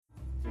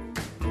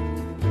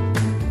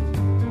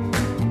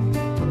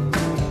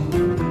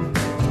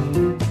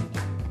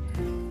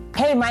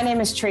my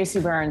name is Tracy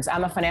Burns.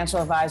 I'm a financial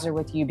advisor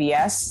with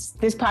UBS.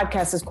 This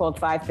podcast is called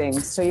Five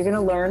Things. So you're going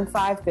to learn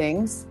five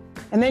things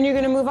and then you're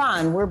going to move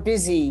on. We're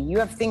busy. You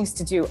have things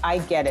to do. I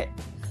get it.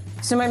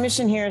 So my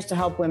mission here is to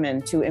help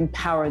women, to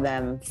empower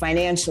them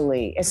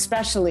financially,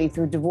 especially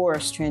through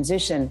divorce,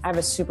 transition. I have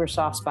a super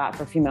soft spot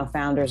for female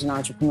founders and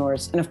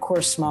entrepreneurs, and of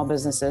course, small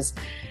businesses.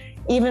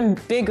 Even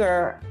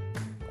bigger,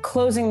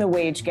 closing the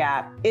wage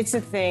gap. It's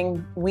a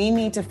thing. We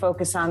need to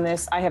focus on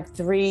this. I have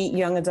 3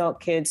 young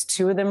adult kids.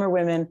 2 of them are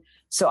women.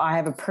 So I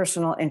have a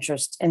personal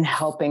interest in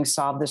helping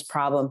solve this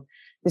problem.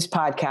 This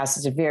podcast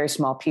is a very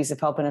small piece of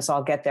helping us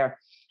all get there.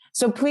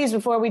 So please,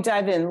 before we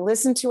dive in,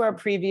 listen to our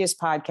previous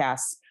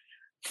podcasts.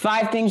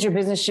 5 things your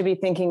business should be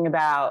thinking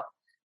about.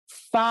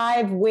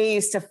 5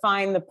 ways to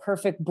find the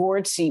perfect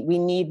board seat. We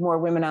need more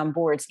women on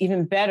boards.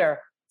 Even better,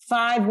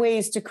 5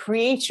 ways to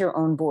create your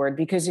own board.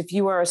 Because if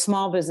you are a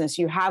small business,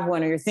 you have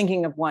one or you're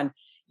thinking of one,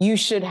 you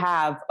should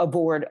have a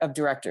board of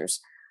directors.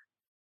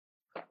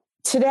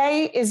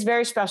 Today is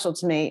very special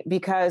to me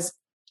because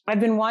I've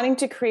been wanting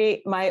to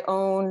create my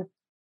own,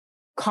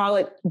 call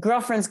it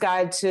Girlfriend's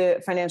Guide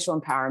to Financial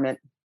Empowerment.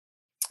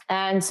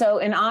 And so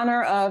in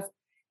honor of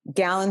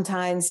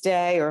Galentine's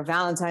Day or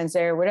Valentine's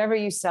Day or whatever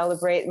you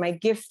celebrate, my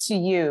gift to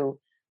you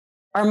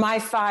are my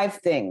 5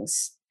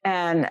 things.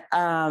 And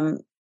I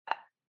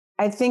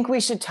think we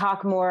should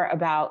talk more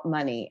about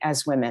money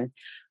as women.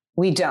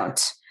 We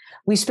don't.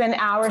 We spend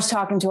hours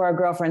talking to our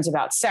girlfriends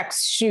about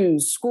sex,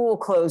 shoes, school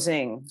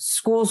closing,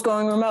 schools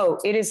going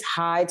remote. It is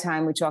high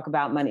time we talk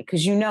about money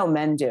because you know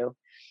men do.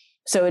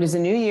 So it is a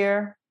new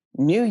year,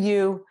 new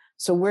you.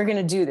 So we're going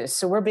to do this.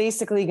 So we're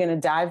basically going to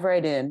dive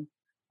right in,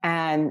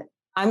 and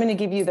I'm going to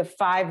give you the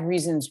 5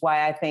 reasons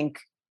why I think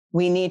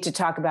we need to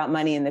talk about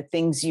money and the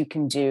things you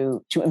can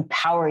do to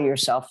empower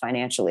yourself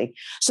financially.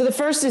 So the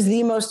first is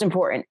the most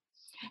important.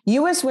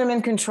 U.S.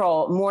 women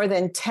control more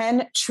than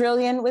 $10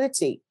 trillion with a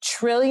T,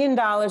 trillion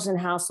dollars in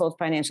household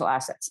financial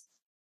assets.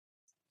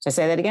 Should I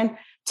say that again?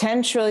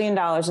 $10 trillion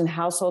in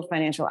household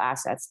financial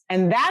assets.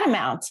 And that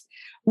amount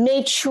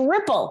may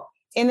triple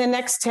in the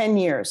next 10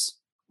 years.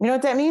 You know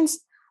what that means?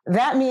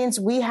 That means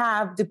we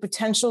have the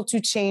potential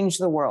to change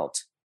the world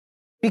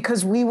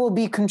because we will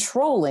be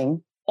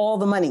controlling all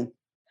the money.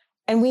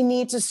 And we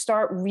need to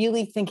start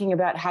really thinking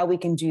about how we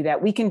can do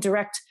that. We can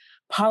direct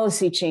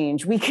policy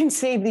change. We can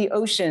save the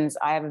oceans.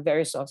 I have a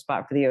very soft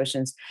spot for the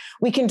oceans.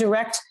 We can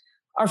direct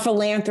our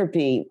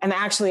philanthropy. And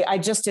actually, I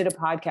just did a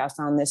podcast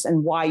on this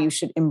and why you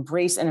should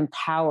embrace and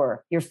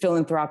empower your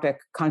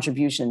philanthropic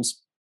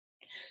contributions.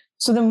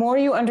 So the more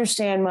you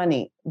understand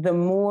money, the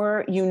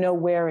more you know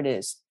where it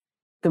is,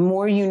 the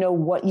more you know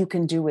what you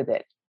can do with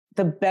it,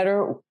 the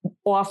better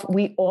off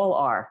we all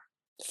are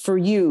for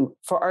you,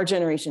 for our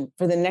generation,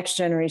 for the next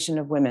generation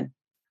of women.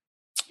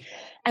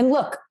 And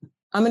look,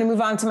 I'm going to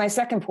move on to my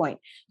second point.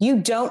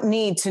 You don't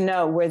need to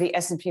know where the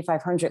S&P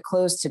 500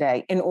 closed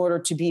today in order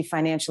to be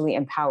financially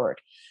empowered.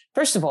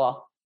 First of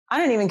all, I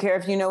don't even care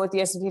if you know what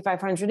the S&P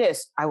 500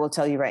 is. I will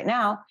tell you right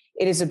now,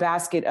 it is a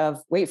basket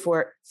of, wait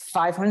for it,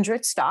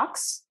 500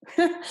 stocks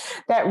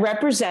that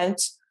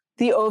represent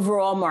the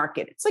overall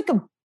market. It's like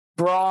a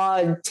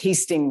broad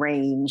tasting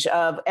range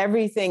of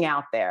everything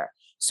out there.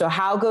 So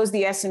how goes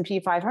the S&P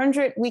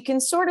 500? We can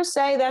sort of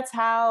say that's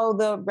how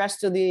the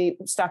rest of the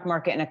stock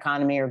market and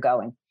economy are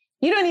going.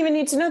 You don't even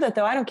need to know that,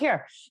 though. I don't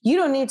care. You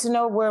don't need to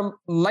know where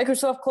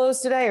Microsoft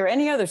closed today or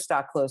any other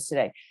stock closed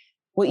today.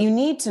 What you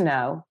need to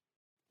know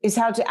is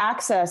how to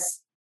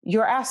access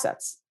your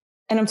assets.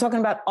 And I'm talking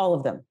about all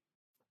of them.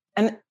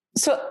 And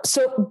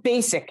so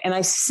basic. And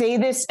I say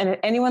this, and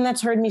anyone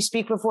that's heard me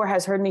speak before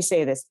has heard me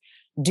say this.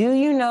 Do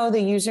you know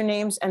the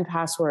usernames and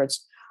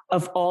passwords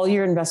of all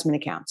your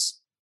investment accounts?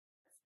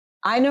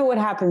 I know what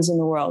happens in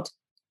the world.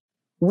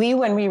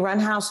 When we run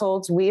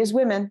households, we as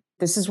women,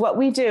 this is what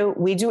we do.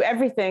 We do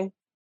everything.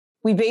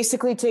 We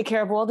basically take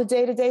care of all the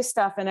day-to-day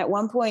stuff. And at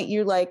one point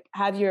you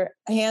have your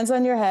hands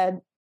on your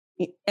head.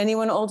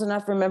 Anyone old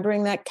enough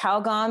remembering that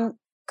Calgon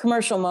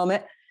commercial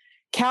moment?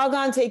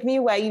 Calgon, take me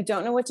away. You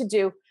don't know what to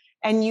do.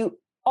 And you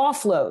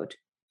offload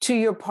to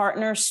your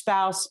partner,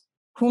 spouse,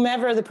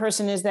 whomever the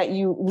person is that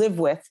you live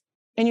with.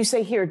 And you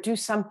say, here, do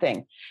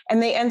something.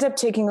 And they end up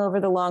taking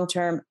over the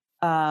long-term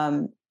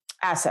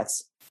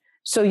assets.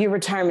 So your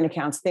retirement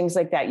accounts, things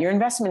like that, your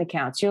investment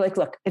accounts, you're like,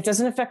 look, it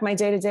doesn't affect my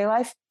day-to-day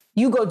life.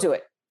 You go do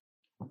it.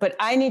 But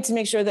I need to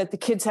make sure that the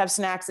kids have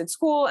snacks at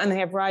school and they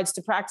have rides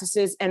to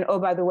practices. And oh,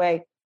 by the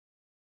way,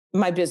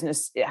 my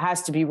business, it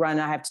has to be run.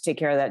 I have to take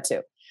care of that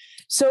too.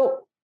 So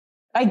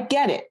I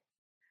get it.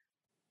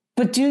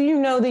 But do you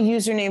know the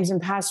usernames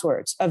and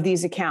passwords of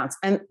these accounts?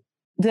 And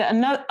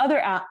the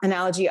other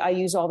analogy I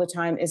use all the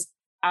time is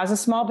as a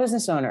small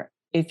business owner,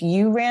 if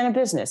you ran a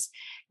business,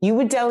 you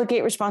would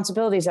delegate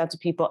responsibilities out to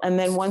people. And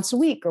then once a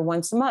week or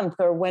once a month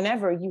or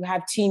whenever you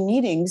have team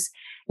meetings,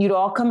 you'd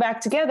all come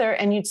back together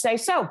and you'd say,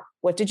 so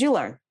what did you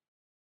learn?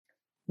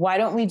 Why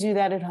don't we do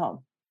that at home?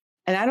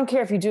 And I don't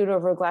care if you do it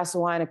over a glass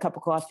of wine, a cup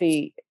of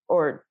coffee,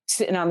 or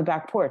sitting on the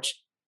back porch.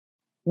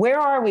 Where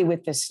are we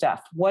with this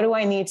stuff? What do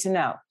I need to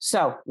know?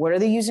 So what are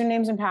the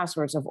usernames and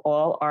passwords of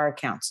all our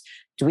accounts?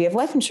 Do we have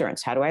life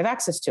insurance? How do I have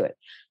access to it?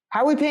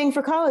 How are we paying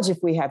for college if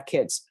we have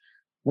kids?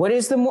 What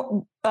is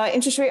the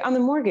interest rate on the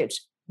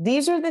mortgage?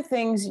 These are the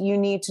things you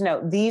need to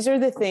know. These are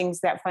the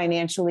things that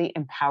financially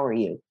empower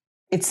you.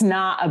 It's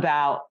not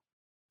about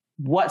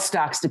what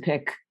stocks to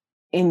pick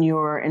in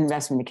your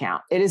investment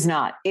account. It is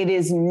not. It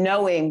is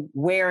knowing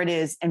where it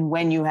is and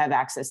when you have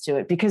access to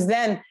it. Because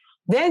then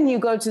you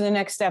go to the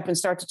next step and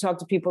start to talk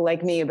to people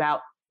like me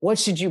about what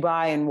should you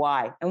buy and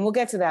why. And we'll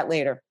get to that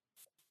later.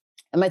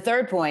 And my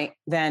third point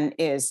then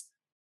is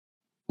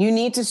you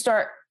need to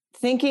start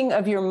thinking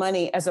of your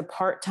money as a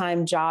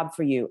part-time job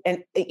for you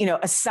and,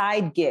 a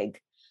side gig.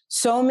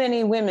 So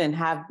many women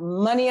have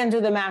money under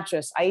the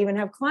mattress. I even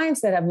have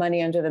clients that have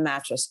money under the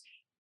mattress.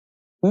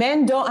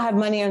 Men don't have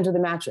money under the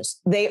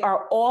mattress. They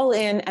are all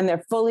in and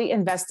they're fully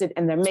invested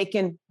and they're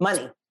making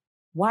money.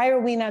 Why are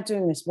we not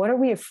doing this? What are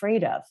we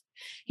afraid of?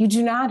 You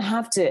do not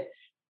have to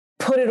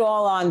put it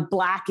all on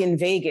black in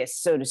Vegas,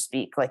 so to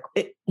speak.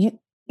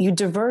 You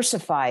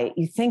diversify it,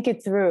 you think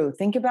it through,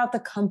 think about the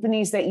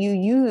companies that you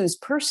use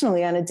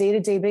personally on a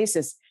day-to-day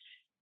basis.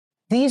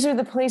 These are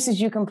the places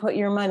you can put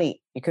your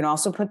money. You can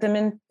also put them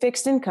in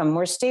fixed income,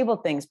 more stable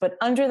things, but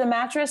under the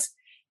mattress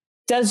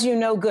does you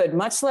no good,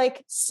 much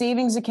like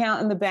savings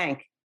account in the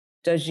bank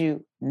does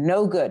you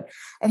no good.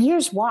 And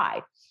here's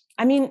why.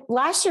 I mean,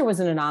 last year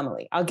was an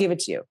anomaly. I'll give it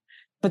to you.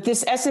 But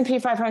this S&P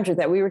 500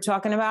 that we were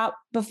talking about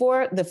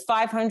before, the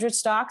 500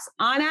 stocks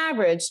on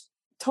average,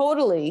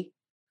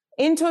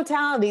 in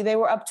totality, they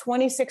were up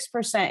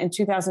 26% in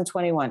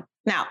 2021.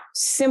 Now,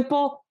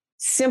 simple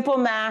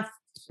math.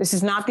 This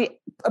is not the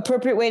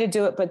appropriate way to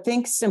do it, but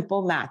think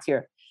simple math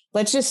here.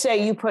 Let's just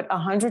say you put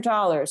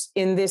 $100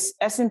 in this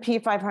S&P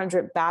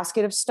 500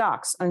 basket of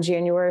stocks on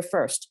January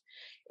 1st.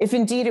 If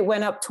indeed it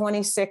went up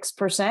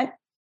 26%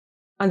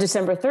 on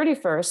December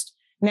 31st,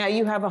 now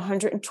you have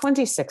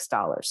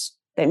 $126.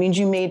 That means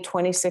you made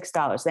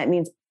 $26. That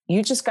means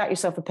you just got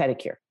yourself a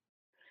pedicure.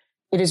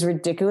 It is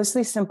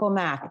ridiculously simple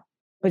math.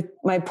 But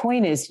my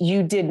point is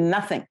you did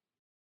nothing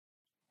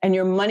and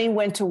your money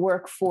went to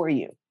work for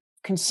you.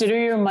 Consider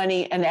your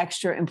money an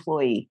extra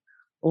employee.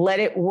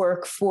 Let it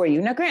work for you.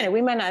 Now, granted,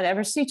 we might not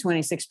ever see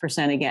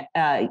 26%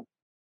 again,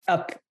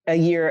 up a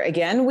year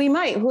again. We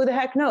might, who the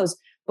heck knows?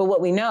 But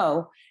what we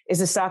know is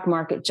the stock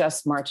market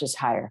just marches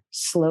higher,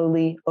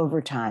 slowly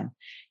over time.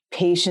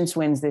 Patience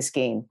wins this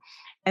game.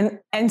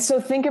 And so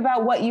think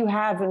about what you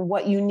have and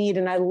what you need.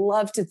 And I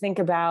love to think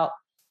about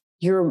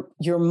your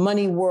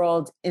money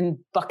world in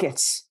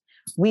buckets.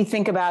 We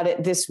think about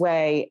it this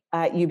way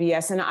at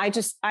UBS. And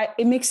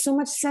it makes so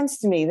much sense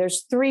to me.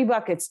 There's 3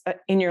 buckets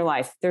in your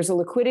life. There's a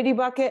liquidity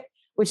bucket,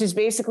 which is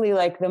basically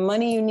like the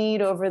money you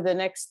need over the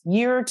next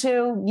year or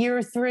 2, year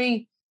or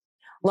 3.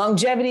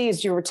 Longevity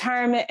is your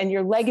retirement, and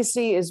your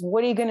legacy is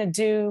what are you going to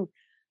do?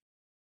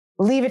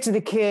 Leave it to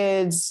the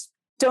kids,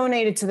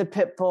 donate it to the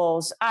pit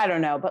bulls. I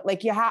don't know, but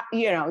like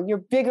your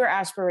bigger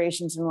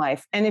aspirations in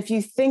life. And if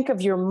you think of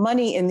your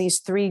money in these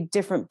 3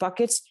 different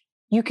buckets,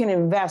 you can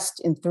invest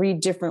in 3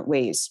 different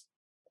ways.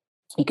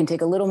 You can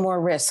take a little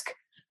more risk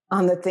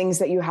on the things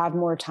that you have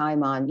more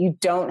time on. You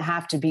don't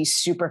have to be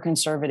super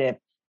conservative.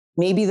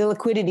 Maybe the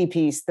liquidity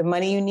piece, the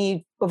money you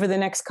need over the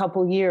next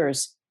couple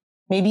years.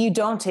 Maybe you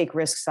don't take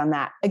risks on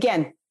that.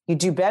 Again, you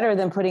do better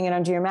than putting it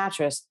under your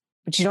mattress,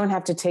 but you don't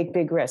have to take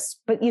big risks.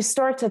 But you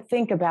start to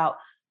think about,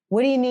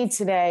 what do you need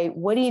today?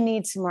 What do you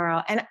need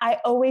tomorrow? And I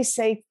always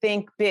say,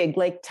 think big,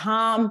 like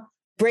Tom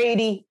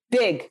Brady,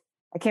 big.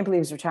 I can't believe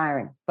he's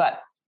retiring, but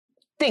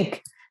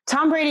think.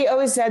 Tom Brady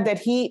always said that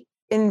he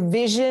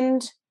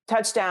envisioned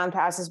touchdown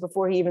passes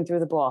before he even threw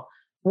the ball.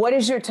 What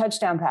is your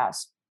touchdown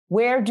pass?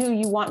 Where do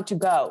you want to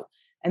go?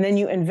 And then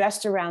you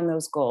invest around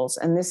those goals.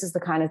 And this is the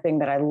kind of thing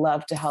that I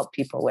love to help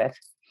people with.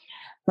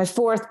 My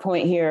 4th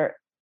point here,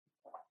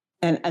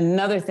 and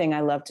another thing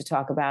I love to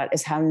talk about,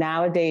 is how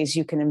nowadays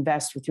you can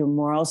invest with your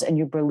morals and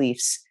your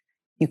beliefs.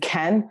 You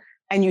can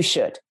and you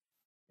should,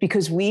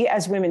 because we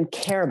as women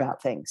care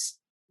about things.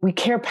 We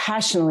care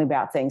passionately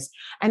about things.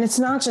 And it's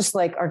not just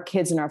like our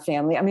kids and our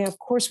family. I mean, of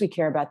course we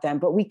care about them,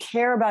 but we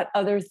care about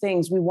other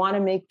things. We want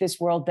to make this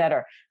world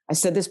better. I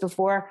said this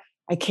before,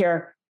 I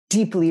care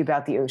deeply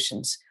about the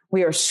oceans.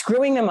 We are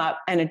screwing them up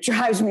and it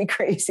drives me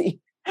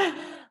crazy.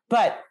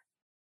 But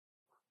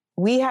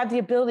we have the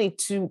ability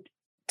to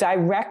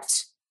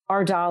direct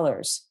our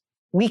dollars.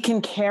 We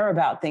can care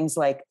about things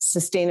like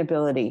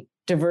sustainability,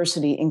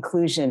 diversity,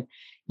 inclusion.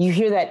 You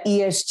hear that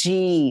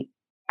ESG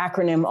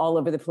acronym all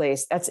over the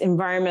place. That's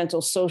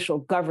environmental, social,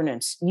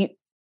 governance.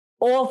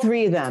 All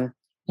 3 of them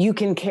you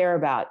can care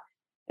about.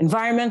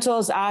 Environmental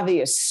is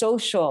obvious.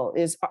 Social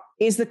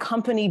is the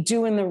company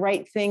doing the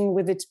right thing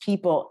with its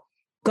people?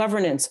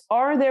 Governance,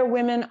 are there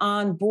women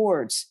on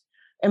boards?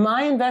 Am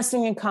I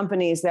investing in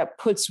companies that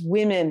puts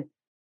women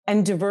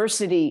and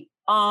diversity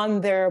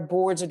on their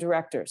boards of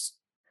directors?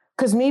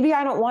 Because maybe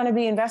I don't want to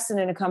be invested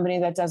in a company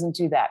that doesn't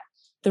do that.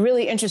 The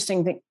really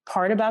interesting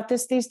part about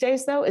this these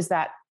days, though, is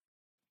that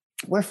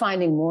we're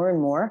finding more and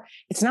more,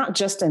 it's not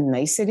just a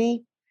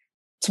nicety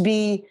to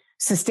be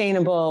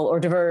sustainable or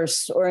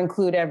diverse or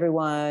include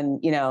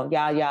everyone,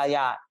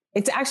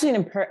 It's actually an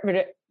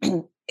imperative.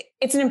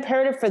 It's an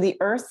imperative for the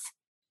earth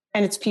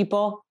and its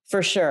people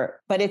for sure,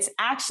 but it's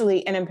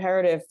actually an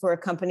imperative for a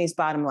company's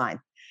bottom line.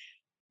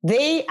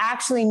 They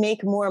actually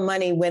make more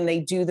money when they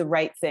do the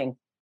right thing.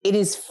 It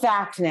is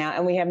fact now,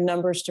 and we have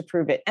numbers to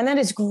prove it. And that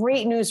is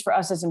great news for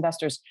us as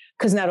investors,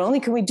 because not only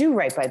can we do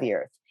right by the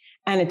earth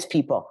and its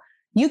people,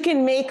 you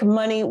can make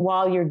money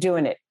while you're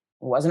doing it.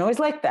 It wasn't always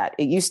like that.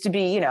 It used to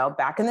be,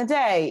 back in the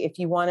day, if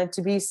you wanted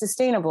to be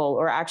sustainable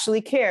or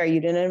actually care, you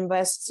didn't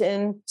invest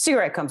in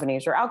cigarette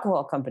companies or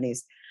alcohol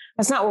companies.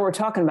 That's not what we're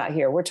talking about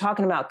here. We're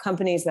talking about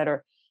companies that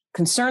are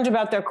concerned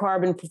about their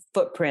carbon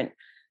footprint,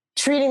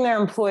 treating their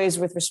employees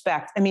with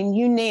respect. I mean,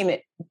 you name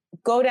it,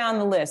 go down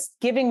the list,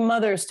 giving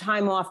mothers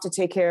time off to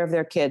take care of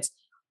their kids.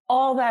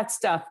 All that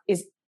stuff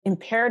is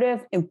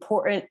imperative,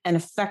 important, and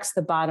affects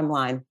the bottom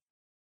line.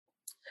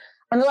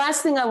 And the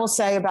last thing I will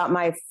say about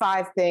my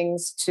 5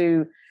 things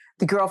to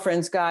the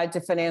Girlfriend's Guide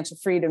to Financial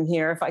Freedom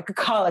here, if I could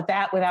call it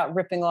that without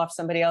ripping off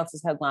somebody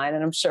else's headline,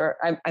 and I'm sure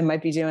I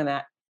might be doing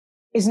that,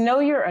 is know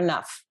you're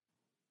enough.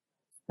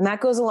 And that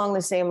goes along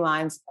the same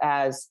lines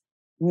as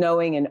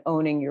knowing and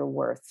owning your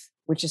worth,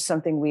 which is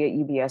something we at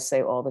UBS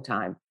say all the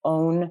time.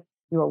 Own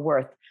your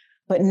worth,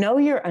 but know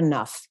you're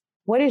enough.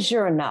 What is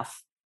your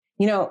enough?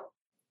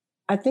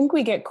 I think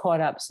we get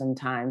caught up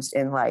sometimes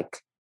in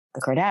like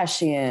the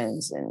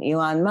Kardashians and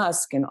Elon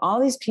Musk and all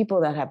these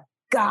people that have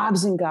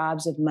gobs and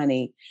gobs of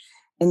money.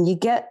 And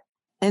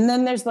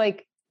then there's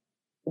like,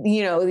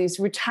 these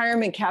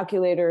retirement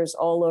calculators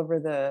all over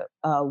the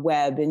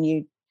web. And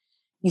you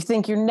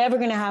think you're never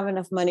going to have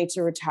enough money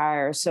to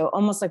retire. So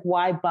almost like,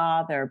 why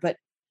bother? But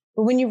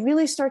when you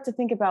really start to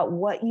think about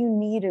what you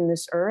need in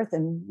this earth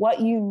and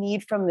what you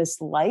need from this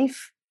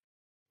life,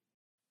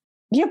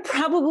 you're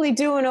probably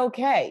doing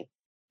okay.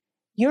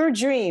 Your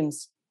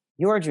dreams,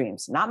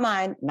 not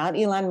mine, not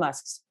Elon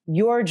Musk's,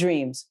 your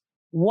dreams,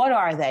 what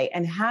are they?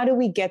 And how do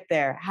we get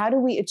there? How do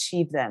we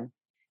achieve them?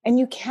 And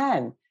you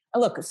can.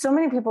 Look, so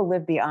many people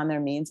live beyond their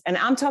means. And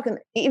I'm talking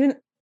even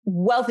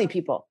wealthy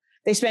people.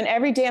 They spend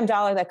every damn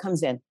dollar that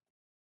comes in.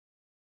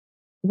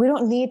 We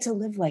don't need to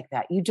live like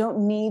that. You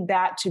don't need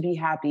that to be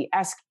happy.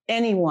 Ask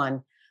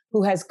anyone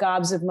who has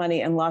gobs of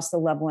money and lost a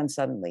loved one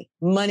suddenly.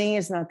 Money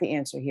is not the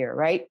answer here,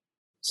 right?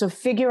 So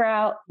figure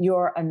out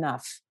your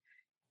enough.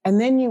 And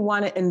then you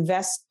want to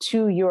invest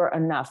to your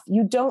enough.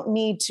 You don't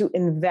need to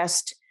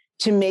invest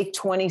to make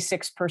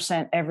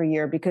 26% every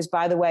year, because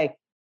by the way,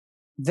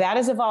 that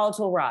is a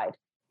volatile ride.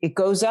 It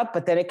goes up,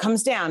 but then it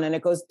comes down and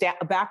it goes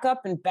back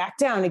up and back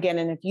down again.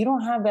 And if you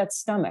don't have that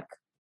stomach,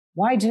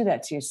 why do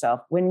that to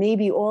yourself when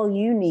maybe all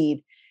you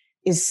need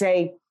is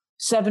say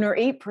 7 or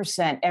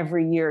 8%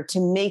 every year to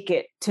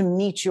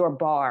meet your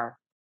bar?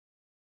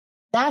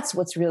 That's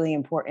what's really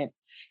important.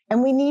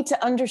 And we need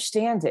to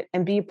understand it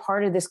and be a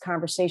part of this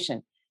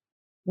conversation.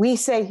 We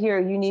say here,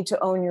 you need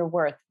to own your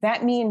worth.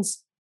 That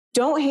means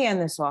don't hand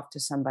this off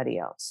to somebody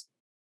else.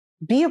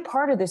 Be a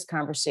part of this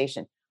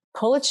conversation.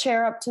 Pull a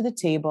chair up to the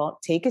table,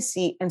 take a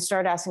seat, and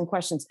start asking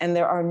questions. And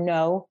there are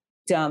no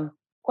dumb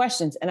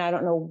questions. And I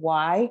don't know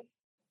why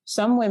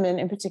some women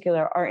in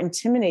particular are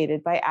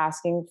intimidated by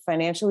asking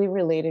financially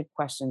related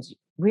questions.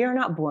 We are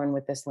not born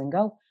with this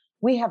lingo.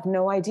 We have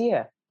no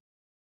idea.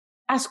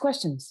 Ask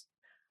questions.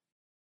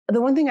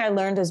 The one thing I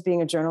learned as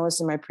being a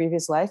journalist in my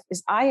previous life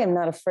is I am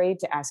not afraid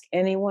to ask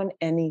anyone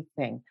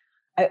anything.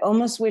 I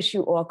almost wish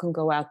you all can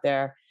go out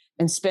there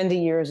and spend a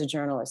year as a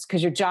journalist,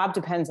 because your job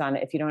depends on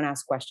it if you don't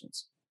ask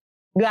questions.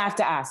 You have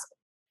to ask.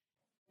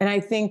 And I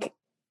think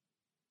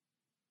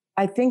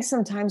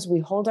sometimes we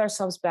hold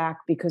ourselves back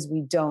because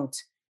we don't,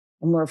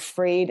 and we're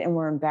afraid and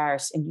we're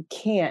embarrassed, and you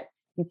can't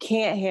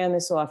hand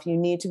this off. You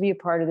need to be a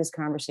part of this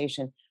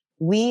conversation.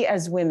 We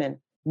as women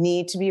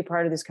need to be a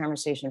part of this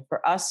conversation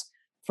for us,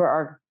 for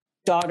our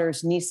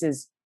daughters,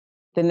 nieces,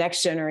 the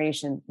next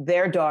generation,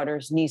 their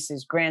daughters,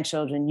 nieces,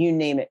 grandchildren, you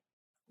name it.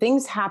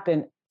 Things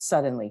happen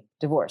suddenly.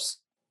 Divorce,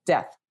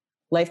 death,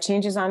 life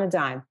changes on a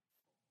dime.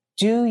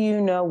 Do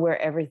you know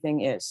where everything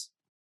is?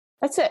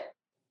 That's it.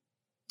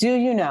 Do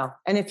you know?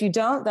 And if you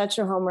don't, that's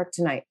your homework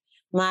tonight.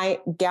 My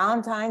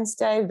Valentine's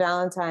Day,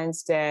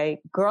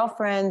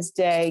 Girlfriend's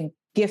Day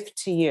gift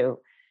to you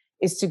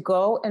is to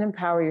go and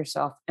empower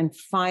yourself and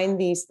find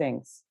these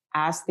things,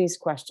 ask these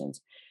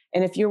questions.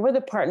 And if you're with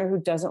a partner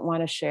who doesn't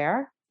want to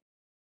share,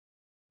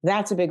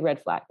 that's a big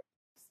red flag.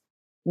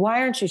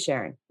 Why aren't you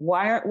sharing?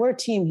 We're a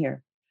team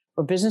here.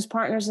 We're business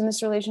partners in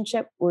this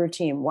relationship. We're a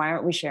team. Why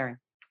aren't we sharing?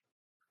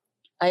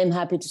 I am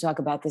happy to talk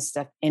about this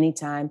stuff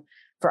anytime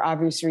for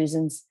obvious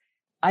reasons.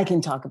 I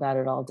can talk about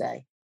it all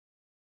day.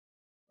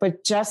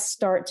 But just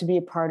start to be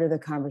a part of the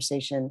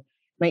conversation.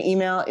 My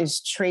email is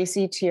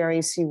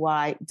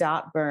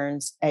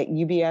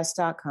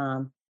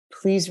tracy.burns@ubs.com.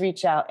 Please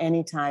reach out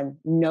anytime.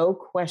 No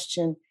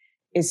question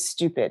is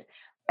stupid.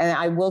 And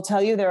I will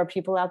tell you, there are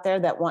people out there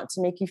that want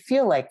to make you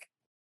feel like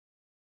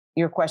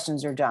your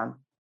questions are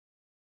dumb.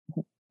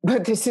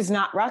 But this is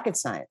not rocket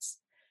science.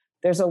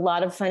 There's a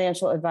lot of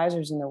financial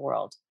advisors in the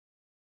world.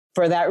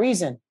 For that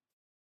reason,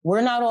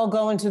 we're not all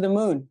going to the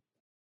moon.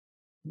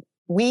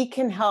 We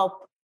can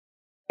help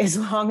as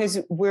long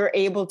as we're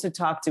able to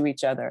talk to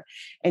each other.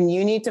 And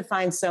you need to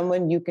find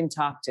someone you can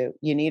talk to.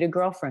 You need a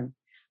girlfriend.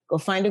 Go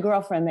find a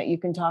girlfriend that you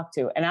can talk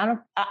to. And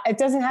it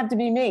doesn't have to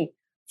be me.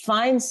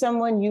 Find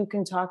someone you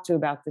can talk to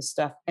about this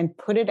stuff and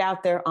put it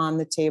out there on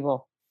the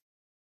table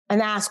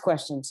and ask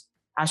questions.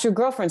 Ask your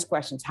girlfriends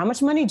questions. How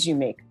much money do you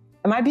make?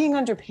 Am I being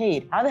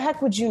underpaid? How the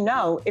heck would you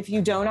know if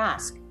you don't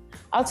ask?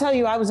 I'll tell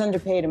you, I was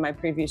underpaid in my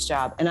previous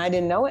job, and I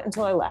didn't know it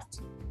until I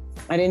left.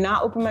 I did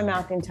not open my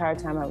mouth the entire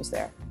time I was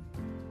there.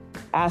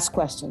 Ask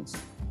questions.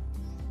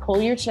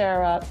 Pull your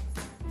chair up,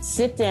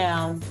 sit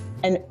down,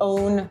 and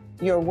own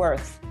your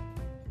worth.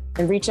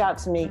 And reach out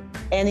to me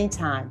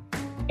anytime,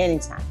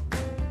 anytime.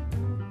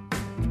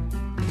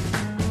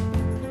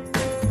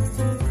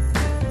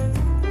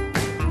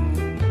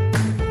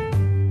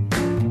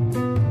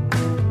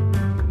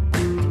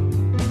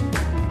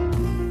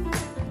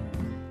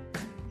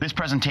 This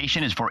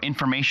presentation is for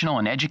informational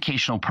and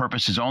educational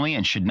purposes only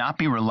and should not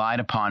be relied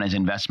upon as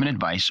investment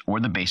advice or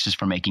the basis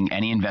for making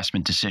any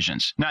investment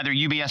decisions. Neither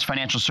UBS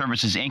Financial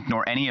Services, Inc.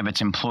 nor any of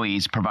its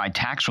employees provide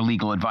tax or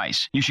legal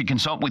advice. You should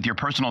consult with your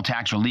personal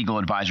tax or legal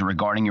advisor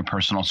regarding your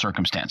personal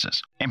circumstances.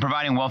 In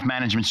providing wealth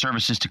management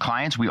services to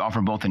clients, we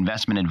offer both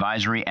investment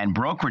advisory and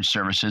brokerage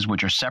services,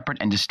 which are separate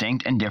and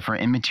distinct and differ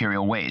in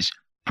material ways.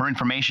 For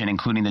information,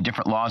 including the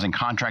different laws and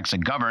contracts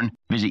that govern,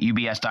 visit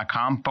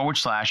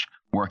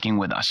ubs.com/working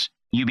with us.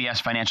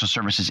 UBS Financial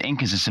Services,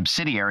 Inc. is a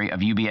subsidiary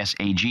of UBS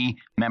AG,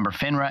 member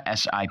FINRA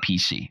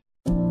SIPC.